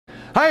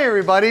Hi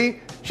everybody,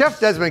 Chef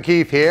Desmond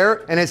Keefe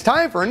here, and it's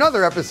time for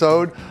another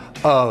episode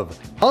of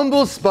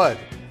Humble Spud.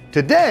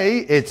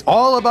 Today, it's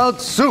all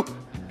about soup.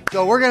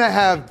 So we're gonna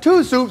have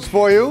two soups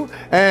for you,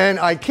 and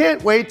I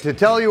can't wait to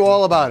tell you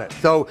all about it.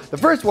 So the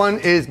first one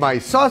is my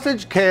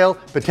sausage kale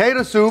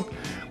potato soup,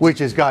 which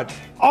has got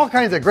all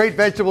kinds of great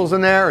vegetables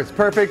in there. It's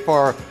perfect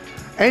for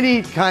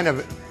any kind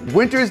of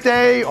winter's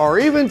day or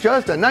even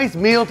just a nice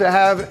meal to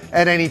have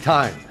at any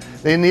time.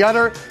 Then the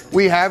other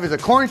we have is a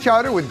corn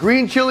chowder with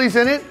green chilies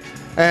in it,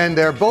 and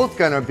they're both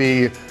gonna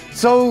be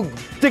so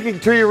sticking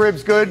to your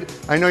ribs good.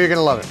 I know you're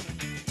gonna love it.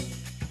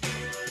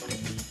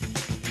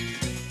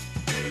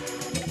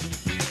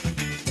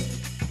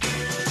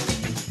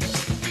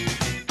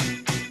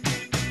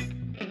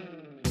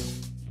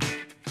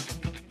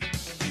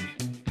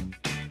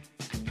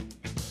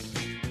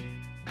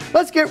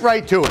 Let's get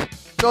right to it.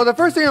 So the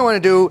first thing I want to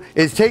do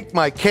is take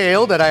my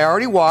kale that I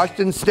already washed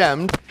and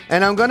stemmed,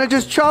 and I'm going to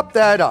just chop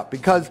that up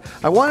because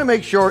I want to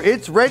make sure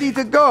it's ready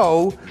to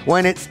go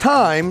when it's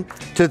time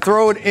to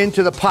throw it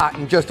into the pot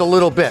in just a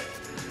little bit.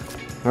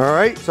 All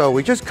right, so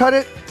we just cut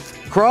it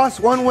across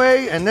one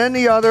way and then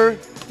the other,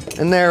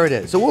 and there it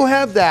is. So we'll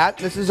have that.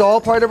 This is all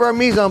part of our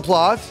mise en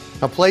place,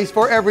 a place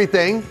for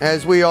everything,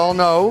 as we all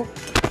know.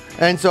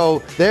 And so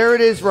there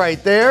it is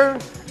right there.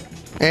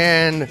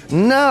 And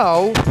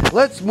now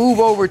let's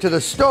move over to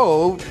the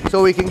stove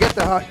so we can get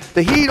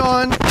the heat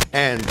on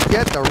and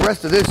get the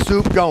rest of this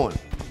soup going.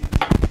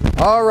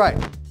 All right.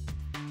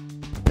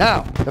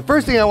 Now, the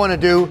first thing I want to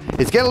do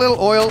is get a little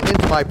oil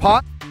into my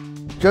pot,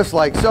 just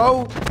like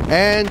so,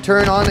 and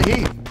turn on the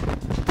heat.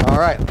 All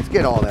right, let's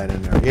get all that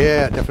in there.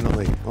 Yeah,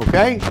 definitely.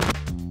 Okay.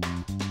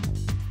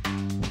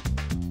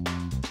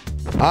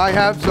 I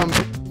have some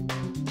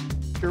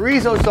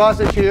chorizo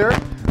sausage here.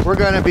 We're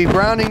going to be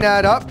browning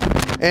that up.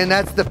 And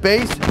that's the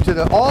base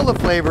to all the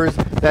flavors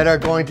that are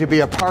going to be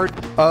a part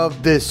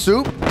of this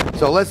soup.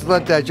 So let's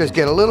let that just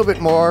get a little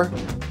bit more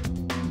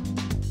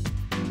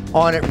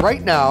on it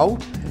right now.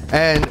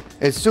 And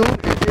as soon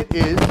as it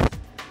is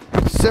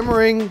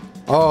simmering,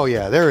 oh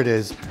yeah, there it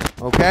is.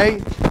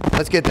 Okay,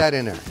 let's get that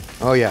in there.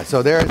 Oh yeah,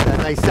 so there's that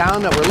nice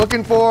sound that we're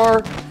looking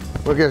for.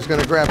 We're just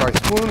gonna grab our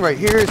spoon right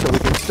here so we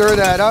can stir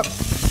that up.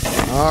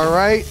 All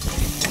right,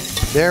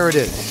 there it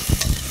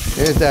is.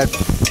 There's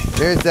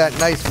that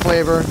nice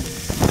flavor.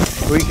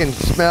 We can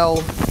smell.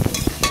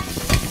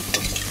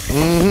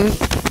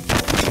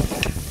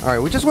 All right,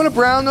 we just want to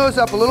brown those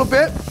up a little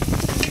bit.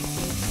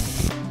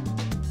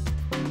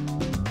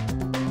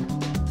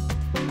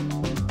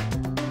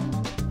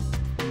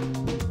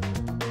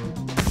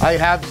 I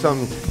have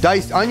some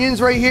diced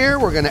onions right here.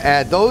 We're going to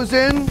add those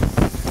in.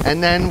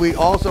 And then we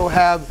also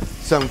have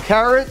some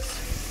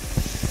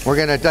carrots. We're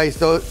going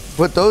to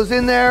put those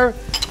in there.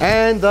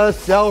 And the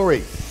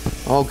celery.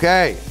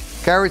 Okay,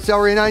 carrot,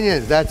 celery, and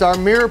onions. That's our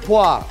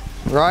mirepoix.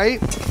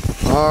 Right?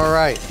 All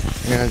right.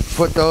 I'm going to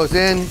put those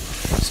in.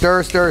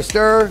 Stir, stir,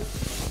 stir.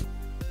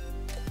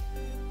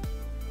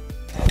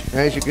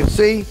 As you can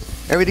see,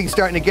 everything's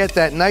starting to get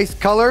that nice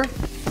color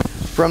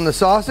from the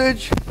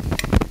sausage,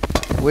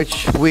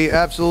 which we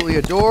absolutely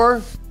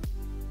adore.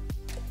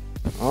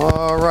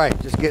 All right.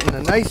 Just getting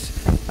a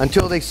nice,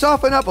 until they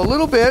soften up a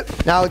little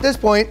bit. Now at this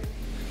point,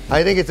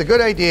 I think it's a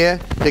good idea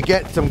to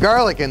get some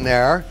garlic in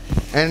there.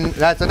 And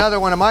that's another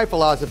one of my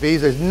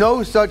philosophies. There's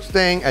no such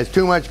thing as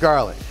too much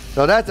garlic.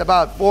 So that's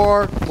about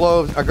 4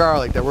 cloves of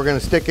garlic that we're going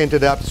to stick into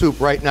that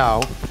soup right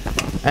now.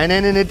 And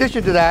then in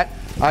addition to that,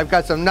 I've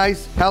got some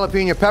nice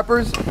jalapeno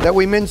peppers that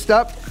we minced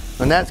up,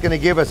 and that's going to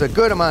give us a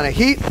good amount of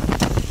heat.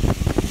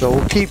 So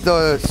we'll keep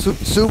the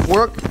soup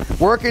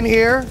working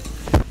here.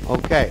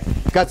 Okay,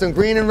 got some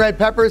green and red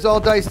peppers all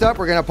diced up.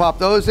 We're going to pop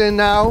those in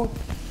now.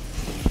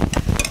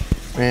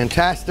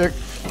 Fantastic.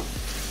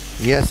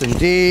 Yes,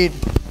 indeed.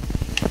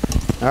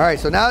 All right,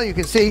 so now you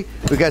can see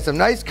we got some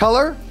nice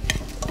color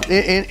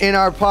in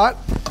our pot,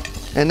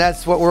 and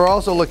that's what we're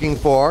also looking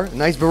for. A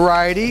nice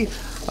variety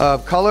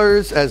of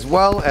colors as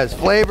well as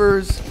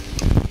flavors.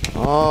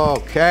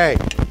 Okay.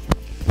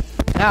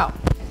 Now,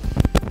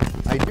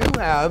 I do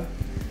have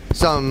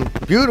some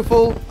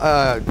beautiful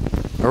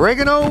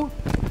oregano.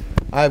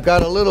 I've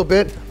got a little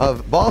bit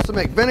of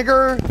balsamic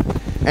vinegar,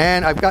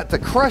 and I've got the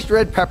crushed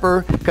red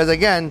pepper, because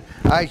again,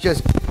 I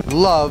just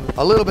love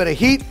a little bit of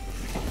heat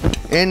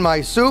in my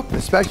soup,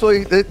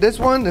 especially this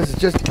one. This is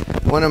just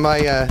one of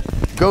my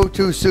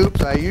go-to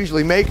soups. I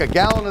usually make a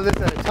gallon of this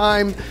at a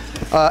time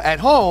at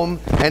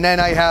home, and then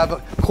I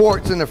have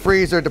quarts in the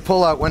freezer to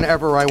pull out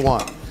whenever I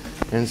want.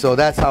 And so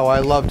that's how I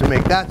love to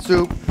make that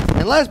soup.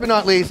 And last but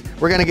not least,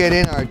 we're going to get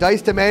in our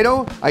diced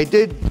tomato. I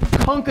did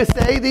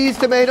concasse these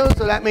tomatoes,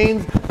 so that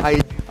means I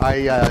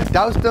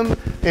doused them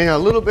in a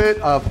little bit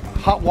of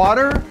hot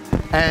water,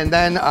 and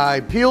then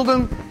I peeled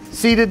them,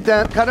 seeded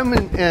them, cut them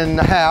in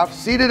half,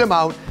 seeded them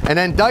out, and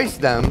then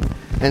diced them.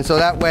 And so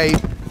that way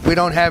we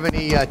don't have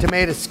any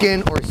tomato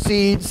skin or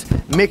seeds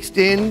mixed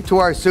into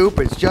our soup.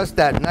 It's just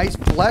that nice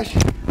flesh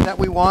that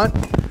we want.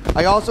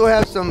 I also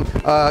have some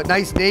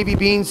nice navy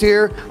beans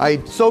here.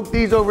 I soaked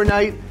these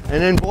overnight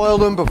and then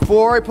boiled them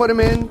before I put them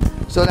in,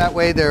 so that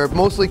way they're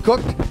mostly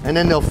cooked and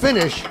then they'll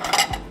finish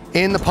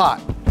in the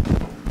pot.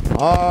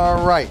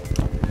 All right.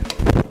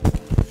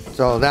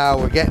 So now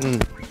we're getting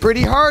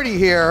pretty hearty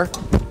here.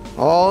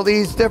 All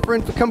these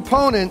different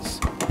components,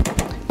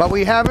 but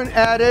we haven't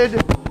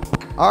added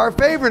our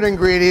favorite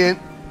ingredient.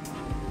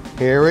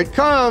 Here it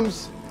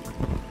comes.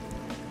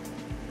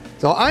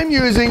 So I'm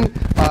using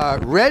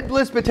red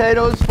bliss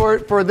potatoes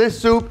for this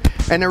soup,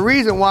 and the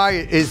reason why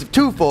is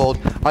twofold.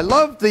 I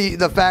love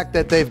the fact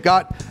that they've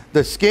got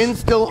the skin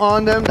still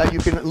on them, that you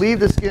can leave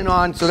the skin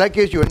on, so that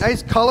gives you a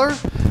nice color.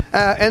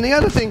 And the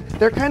other thing,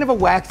 they're kind of a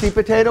waxy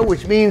potato,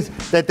 which means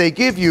that they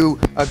give you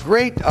a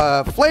great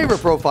flavor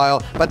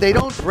profile, but they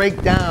don't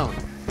break down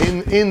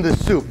in the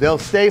soup. They'll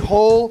stay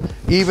whole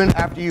even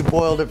after you've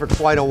boiled it for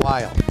quite a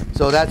while.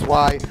 So that's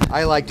why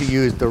I like to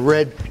use the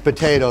red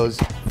potatoes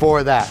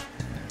for that.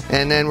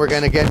 And then we're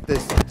gonna get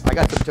this, I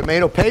got some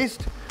tomato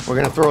paste. We're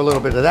gonna throw a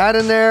little bit of that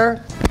in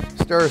there.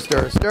 Stir,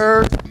 stir,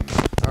 stir.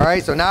 All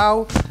right, so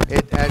now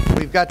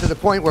we've got to the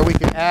point where we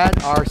can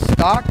add our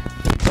stock.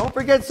 Don't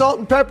forget salt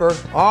and pepper.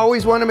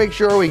 Always want to make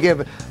sure we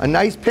give a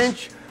nice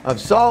pinch of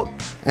salt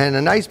and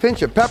a nice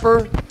pinch of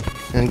pepper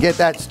and get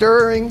that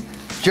stirring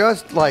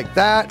just like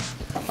that.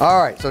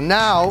 All right, so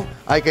now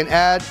I can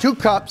add 2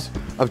 cups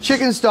of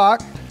chicken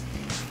stock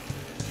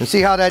and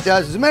see how that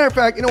does. As a matter of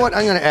fact, you know what?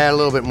 I'm going to add a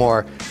little bit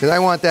more because I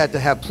want that to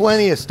have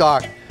plenty of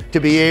stock to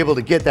be able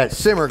to get that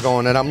simmer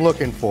going that I'm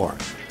looking for.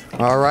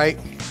 All right,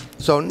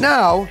 so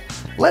now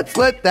let's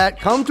let that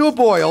come to a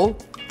boil.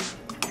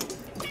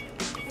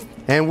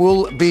 And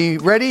we'll be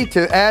ready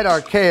to add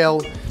our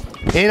kale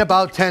in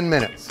about 10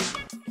 minutes.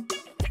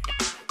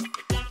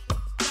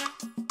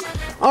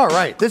 All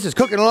right, this is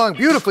cooking along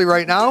beautifully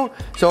right now.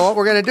 So what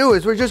we're gonna do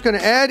is we're just gonna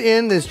add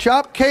in this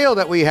chopped kale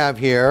that we have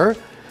here.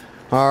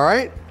 All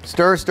right,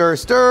 stir, stir,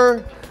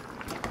 stir.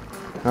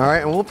 All right,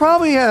 and we'll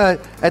probably,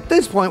 at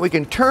this point, we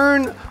can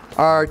turn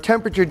our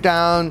temperature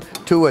down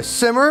to a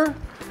simmer.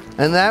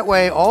 And that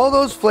way, all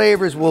those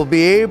flavors will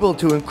be able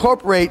to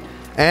incorporate,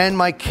 and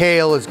my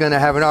kale is going to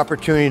have an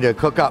opportunity to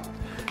cook up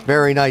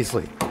very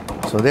nicely.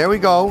 So there we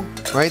go,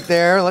 right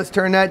there. Let's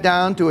turn that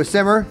down to a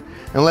simmer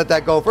and let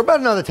that go for about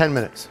another 10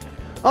 minutes.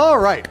 All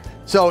right,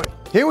 so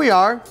here we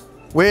are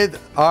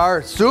with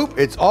our soup.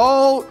 It's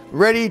all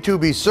ready to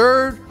be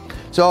served.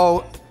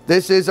 So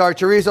this is our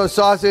chorizo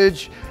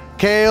sausage,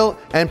 kale,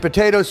 and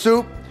potato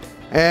soup.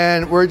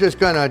 And we're just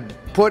going to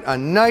put a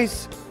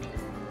nice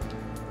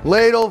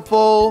ladle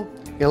full,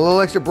 get a little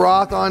extra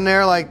broth on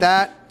there like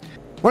that.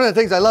 One of the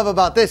things I love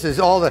about this is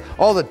all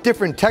the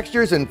different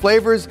textures and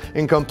flavors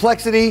and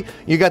complexity.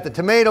 You got the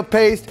tomato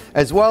paste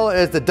as well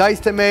as the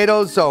diced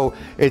tomatoes, so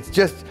it's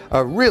just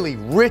a really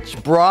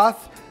rich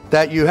broth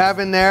that you have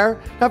in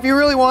there. Now, if you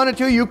really wanted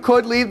to, you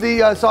could leave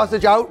the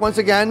sausage out once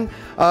again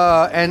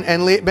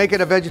and make it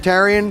a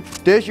vegetarian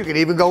dish. You could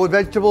even go with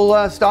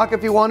vegetable stock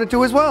if you wanted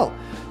to as well.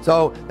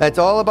 So that's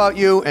all about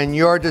you and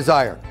your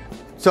desire.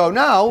 So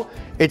now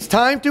it's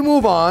time to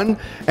move on,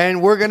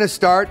 and we're gonna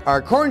start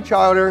our corn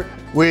chowder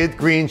with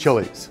green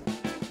chilies.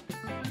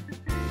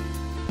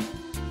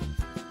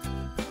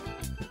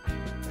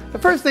 The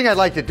first thing I'd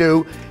like to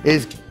do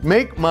is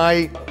make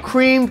my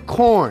creamed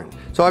corn.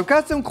 So I've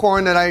got some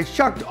corn that I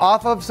shucked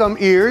off of some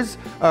ears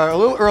a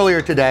little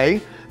earlier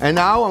today, and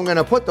now I'm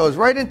gonna put those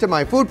right into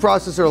my food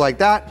processor like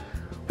that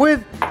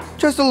with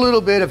just a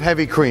little bit of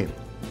heavy cream.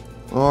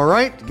 All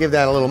right, give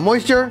that a little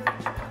moisture,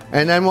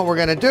 and then what we're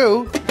gonna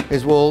do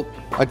is we'll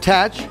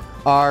attach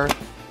our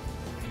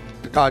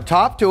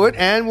top to it,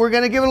 and we're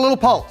going to give it a little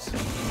pulse.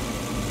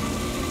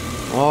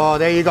 Oh,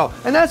 there you go.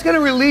 And that's going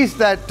to release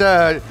that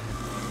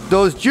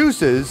those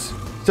juices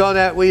so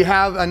that we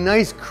have a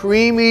nice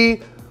creamy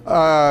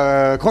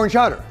corn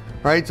chowder,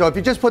 right? So if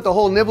you just put the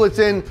whole niblets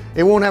in,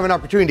 it won't have an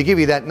opportunity to give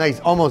you that nice,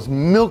 almost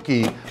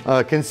milky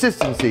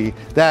consistency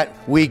that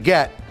we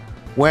get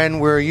when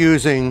we're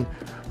using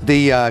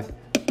the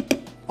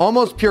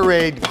almost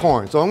pureed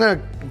corn. So I'm going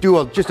to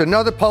do just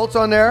another pulse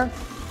on there.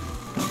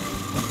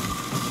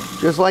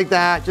 Just like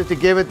that, just to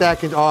give it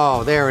that,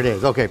 oh, there it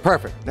is. Okay,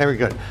 perfect, very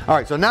good. All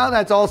right, so now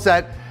that's all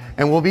set,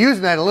 and we'll be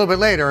using that a little bit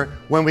later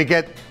when we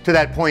get to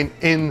that point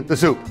in the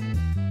soup.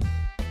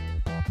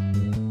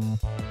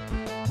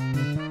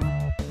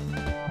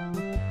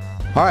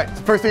 All right,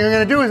 the first thing I'm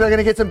gonna do is I'm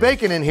gonna get some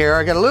bacon in here.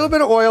 I got a little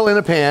bit of oil in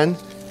the pan,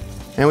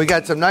 and we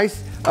got some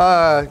nice,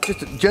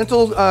 just a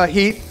gentle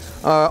heat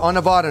on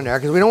the bottom there,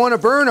 because we don't wanna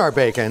burn our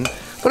bacon.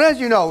 But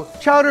as you know,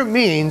 chowder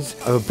means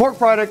a pork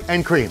product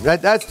and cream.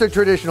 That's the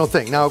traditional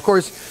thing. Now, of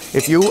course,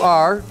 if you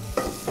are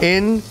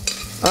in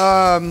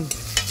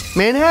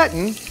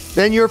Manhattan,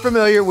 then you're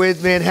familiar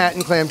with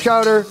Manhattan clam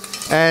chowder,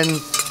 and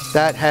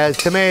that has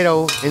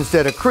tomato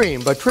instead of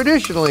cream. But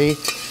traditionally,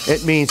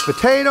 it means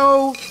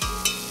potato,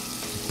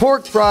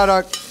 pork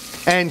product,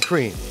 and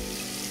cream.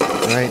 All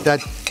right,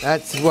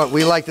 that's what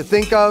we like to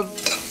think of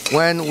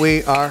when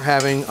we are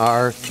having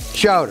our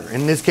chowder.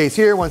 In this case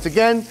here, once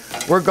again,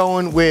 we're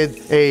going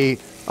with a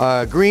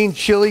green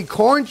chili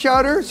corn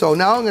chowder. So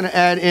now I'm gonna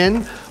add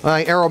in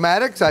my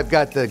aromatics. I've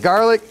got the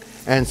garlic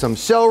and some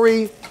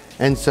celery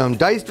and some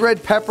diced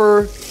red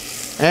pepper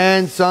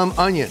and some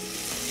onion.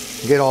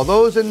 Get all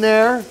those in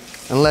there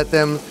and let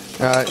them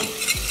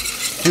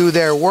do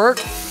their work.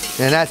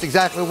 And that's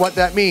exactly what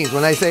that means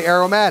when I say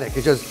aromatic.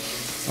 It's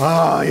just,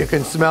 oh, you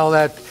can smell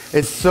that.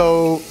 It's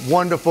so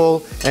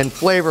wonderful and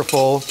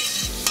flavorful.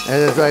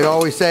 And as I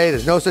always say,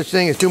 there's no such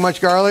thing as too much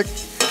garlic.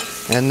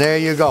 And there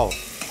you go.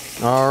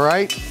 All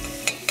right.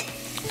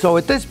 So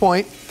at this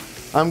point,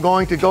 I'm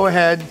going to go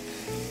ahead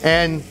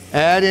and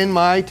add in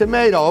my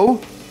tomato.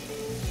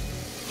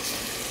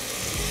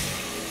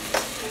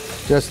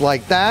 Just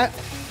like that.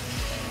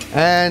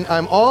 And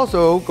I'm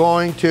also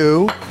going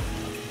to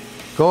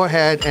go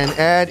ahead and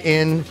add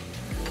in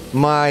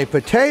my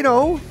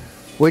potato,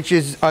 which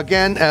is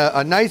again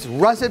a nice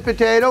russet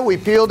potato. We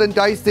peeled and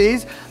diced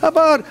these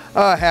about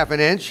half an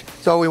inch.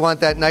 So we want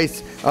that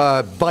nice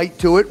bite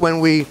to it when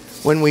we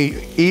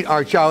eat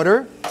our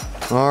chowder.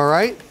 All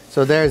right,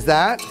 so there's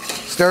that.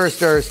 Stir,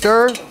 stir,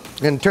 stir.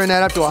 I'm gonna turn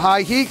that up to a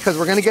high heat because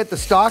we're gonna get the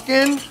stock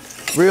in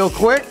real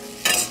quick.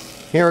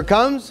 Here it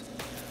comes.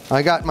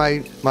 I got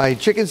my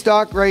chicken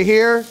stock right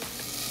here.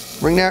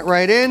 Bring that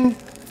right in.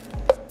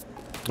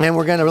 And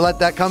we're gonna let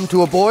that come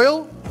to a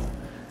boil.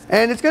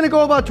 And it's gonna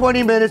go about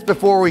 20 minutes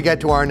before we get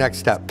to our next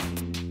step.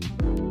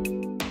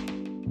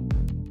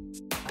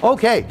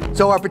 Okay,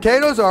 so our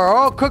potatoes are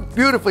all cooked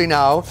beautifully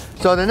now.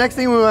 So the next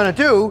thing we wanna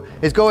do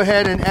is go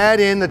ahead and add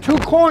in the 2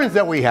 corns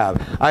that we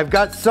have. I've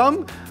got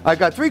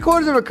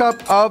 3/4 of a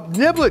cup of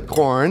niblet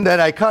corn that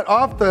I cut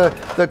off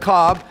the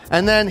cob.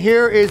 And then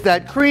here is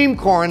that cream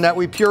corn that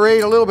we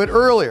pureed a little bit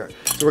earlier.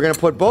 So we're gonna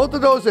put both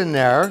of those in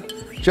there,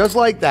 just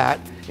like that.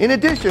 In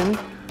addition,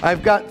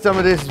 I've got some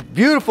of this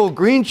beautiful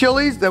green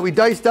chilies that we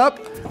diced up.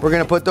 We're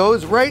gonna put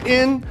those right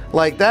in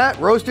like that,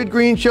 roasted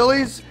green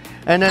chilies.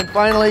 And then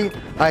finally,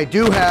 I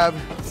do have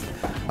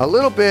a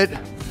little bit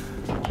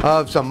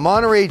of some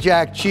Monterey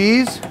Jack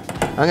cheese.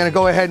 I'm gonna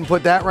go ahead and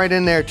put that right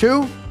in there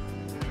too.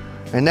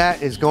 And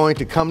that is going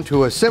to come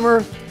to a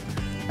simmer.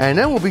 And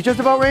then we'll be just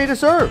about ready to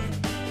serve.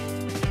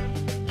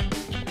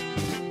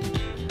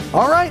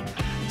 All right,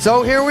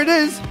 so here it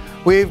is.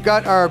 We've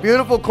got our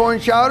beautiful corn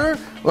chowder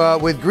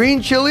with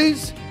green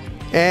chilies.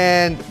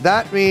 And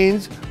that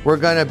means we're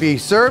gonna be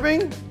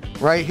serving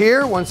right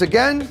here. Once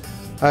again,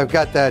 I've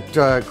got that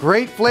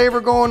great flavor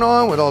going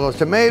on with all those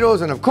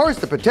tomatoes and of course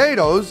the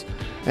potatoes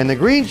and the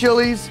green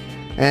chilies.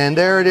 And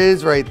there it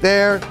is right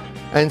there.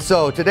 And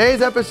so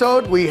today's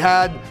episode, we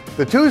had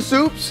the 2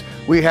 soups.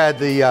 We had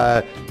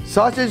the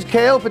sausage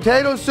kale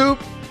potato soup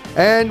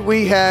and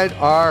we had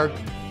our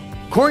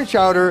corn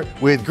chowder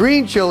with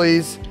green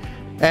chilies.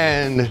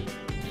 And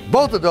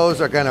both of those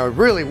are gonna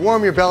really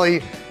warm your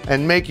belly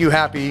and make you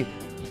happy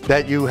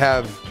that you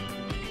have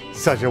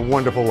such a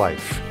wonderful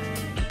life.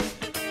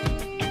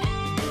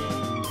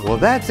 Well,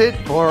 that's it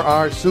for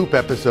our soup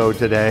episode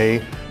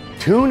today.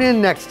 Tune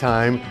in next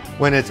time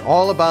when it's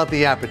all about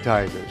the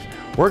appetizers.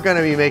 We're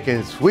gonna be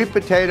making sweet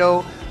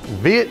potato,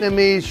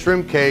 Vietnamese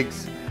shrimp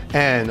cakes,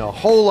 and a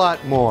whole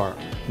lot more.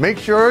 Make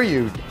sure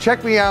you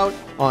check me out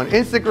on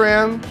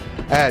Instagram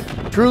at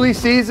Truly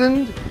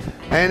Seasoned.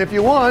 And if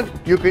you want,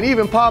 you can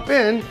even pop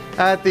in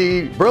at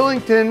the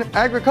Burlington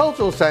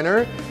Agricultural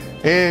Center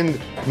in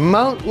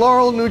Mount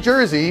Laurel, New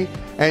Jersey,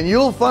 and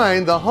you'll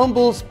find the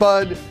humble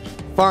Spud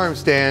farm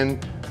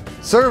stand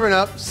serving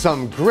up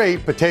some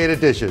great potato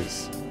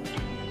dishes.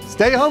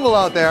 Stay humble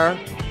out there.